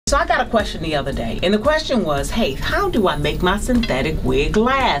So I got a question the other day, and the question was, hey, how do I make my synthetic wig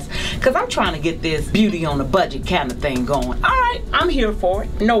last? Because I'm trying to get this beauty on a budget kind of thing going. All right, I'm here for it,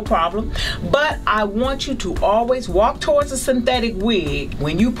 no problem. But I want you to always walk towards a synthetic wig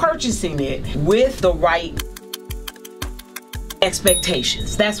when you purchasing it with the right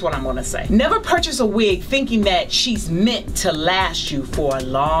expectations. That's what I'm gonna say. Never purchase a wig thinking that she's meant to last you for a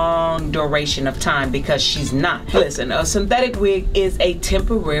long duration of time, because she's not. Listen, a synthetic wig is a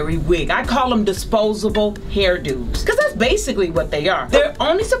temporary wig. I call them disposable hairdos, because that's basically what they are. They're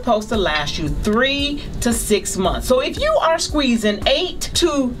only supposed to last you 3 to 6 months. So if you are squeezing 8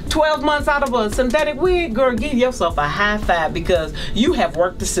 to 12 months out of a synthetic wig, girl, give yourself a high five, because you have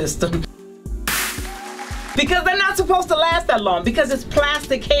worked the system. Because they're not supposed to last that long, because it's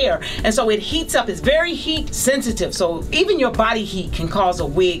plastic hair, and so it heats up. It's very heat sensitive, so even your body heat can cause a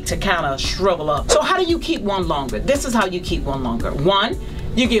wig to kind of shrivel up. So how do you keep one longer? This is how you keep one longer. One,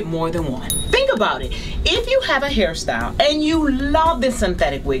 you get more than one. Think about it. If you have a hairstyle and you love this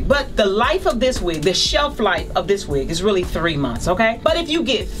synthetic wig, but the life of this wig, the shelf life of this wig is really 3 months, okay? But if you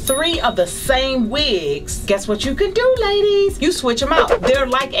get 3 of the same wigs, guess what you can do, ladies? You switch them out. They're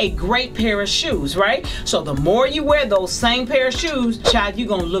like a great pair of shoes, right? So the more you wear those same pair of shoes, child, you're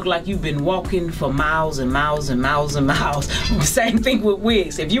gonna look like you've been walking for miles and miles and miles and miles. Same thing with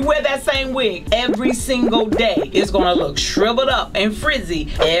wigs. If you wear that same wig every single day, it's gonna look shriveled up and frizzy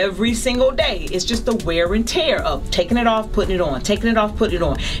every single day. It's just the wear and tear of taking it off, putting it on, taking it off, putting it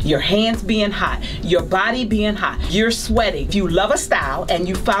on. Your hands being hot, your body being hot, you're sweating. If you love a style and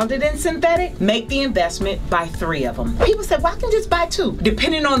you found it in synthetic, make the investment, buy 3 of them. People say, well, I can just buy 2.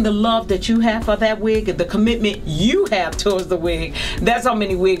 Depending on the love that you have for that wig and the commitment you have towards the wig, that's how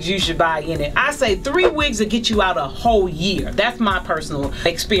many wigs you should buy in it. I say 3 wigs will get you out a whole year. That's my personal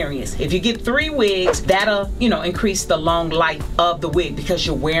experience. If you get 3 wigs, that'll, increase the long life of the wig, because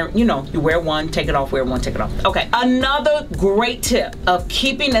you're wearing, you wear one, take it off, wear one, take it off. Okay, another great tip of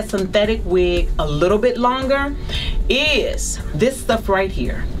keeping a synthetic wig a little bit longer is this stuff right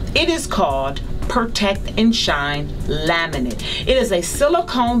here. It is called Protect and Shine Laminate. It is a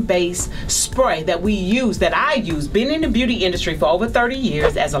silicone-based spray that I use, been in the beauty industry for over 30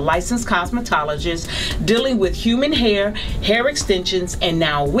 years as a licensed cosmetologist, dealing with human hair, hair extensions, and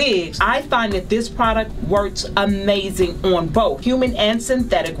now wigs. I find that this product works amazing on both human and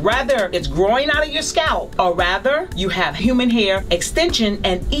synthetic, rather it's growing out of your scalp, or rather you have human hair, extension,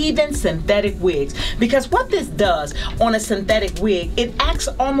 and even synthetic wigs. Because what this does on a synthetic wig, it acts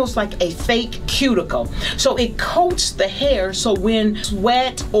almost like a fake cuticle. So it coats the hair, so when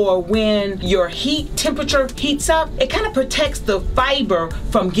sweat or when your temperature heats up, it kind of protects the fiber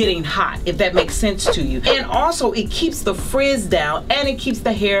from getting hot, if that makes sense to you. And also it keeps the frizz down, and it keeps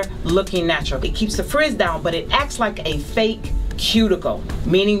the hair looking natural. It keeps the frizz down, but it acts like a fake cuticle,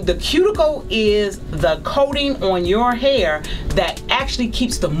 meaning the cuticle is the coating on your hair that actually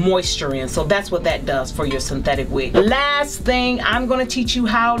keeps the moisture in. So that's what that does for your synthetic wig. Last thing, I'm going to teach you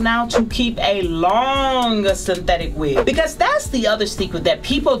how now to keep a long synthetic wig, because that's the other secret that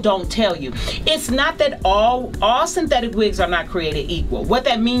people don't tell you. It's not that all synthetic wigs are not created equal. What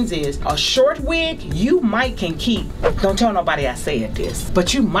that means is a short wig you can keep, don't tell nobody I said this,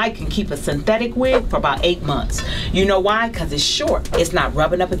 but you can keep a synthetic wig for about 8 months. You know why? Because it's short. It's not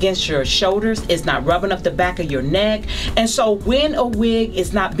rubbing up against your shoulders. It's not rubbing up the back of your neck. And so when a wig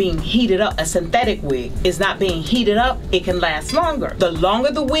is not being heated up, a synthetic wig is not being heated up, it can last longer. The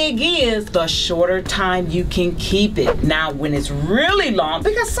longer the wig is, the shorter time you can keep it. Now, when it's really long,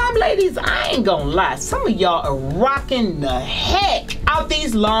 because some ladies, I ain't gonna lie, some of y'all are rocking the heck out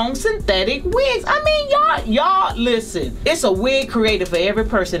these long synthetic wigs. I mean, y'all listen, it's a wig created for every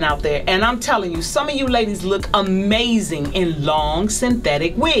person out there, and I'm telling you, some of you ladies look amazing in long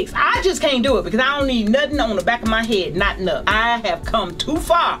synthetic wigs. I just can't do it because I don't need nothing on the back of my head knotting up. I have come too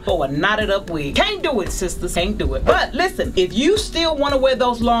far for a knotted up wig. Can't do it, sisters, can't do it. But listen, if you still want to wear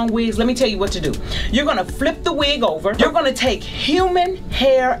those long wigs, let me tell you what to do. You're gonna flip the wig over. You're gonna take human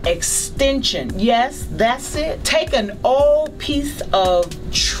hair extension. Yes, that's it. Take an old piece of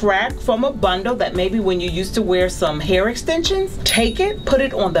track from a bundle that maybe when you used to wear some hair extensions, take it, put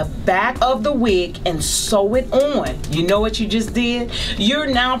it on the back of the wig and sew it on. You know what you just did? You're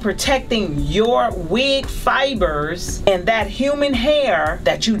now protecting your wig fibers, and that human hair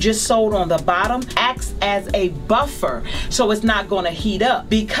that you just sewed on the bottom acts as a buffer, so it's not going to heat up,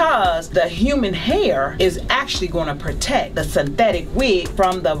 because the human hair is actually going to protect the synthetic wig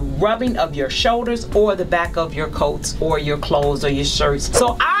from the rubbing of your shoulders or the back of your coats or your clothes or your shirts.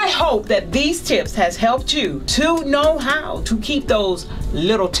 So I hope that these tips has helped you to know how to keep those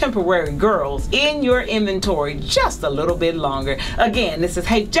little temporary girls in your inventory just a little bit longer. Again, this is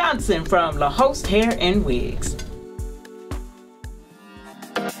Hayes Johnson from La Host Hair and Wigs.